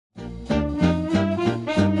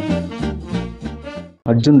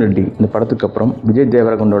அர்ஜுன் ரெட்டி. இந்த படத்துக்கு அப்புறம் விஜய்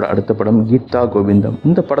தேவரகொண்டோட அடுத்த படம் கீதா கோவிந்தம்.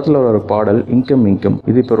 இந்த படத்துல ஒரு பாடல் இன்கம் இன்கம்.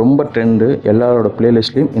 இது இப்ப ரொம்ப ட்ரெண்ட். எல்லாரோட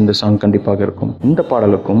பிளேலிஸ்ட்லயும் இந்த சாங் கண்டிப்பாக இருக்கும். இந்த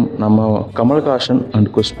பாடலுக்கும் நம்ம கமல்ஹாசன்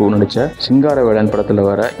அண்ட் குஷ்பு நடிச்ச சிங்காரவேலன் படத்துல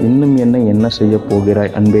வர இன்னும் என்ன செய்ய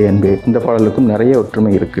போகிறாய் அன்பே அன்பே இந்த பாடலுக்கும் நிறைய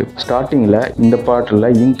ஒற்றுமை இருக்கு. ஸ்டார்டிங்ல இந்த பாட்டுல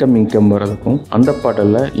இன்கம் இன்கம் வரதுக்கும் அந்த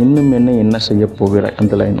பாட்டுல இன்னும் என்ன செய்ய போகிறாய்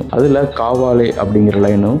அந்த லைனும், அதுல காவாலே அப்படிங்கிற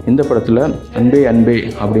லைனும், இந்த படத்துல அன்பே அன்பே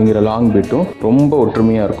அப்படிங்கிற லாங் பீட்டும் ரொம்ப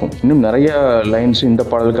ஒற்றுமையா இருக்கும். இன்னும் நிறைய லைன்ஸ் இந்த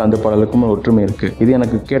பாடலுக்கு அந்த பாடலுக்கும் ஒற்றுமை இருக்கு. இது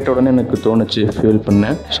எனக்கு கேட்ட உடனே எனக்கு தோணுச்சு, ஃபீல்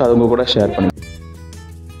பண்ணேன். ஸோ அது உங்க கூட ஷேர் பண்ணி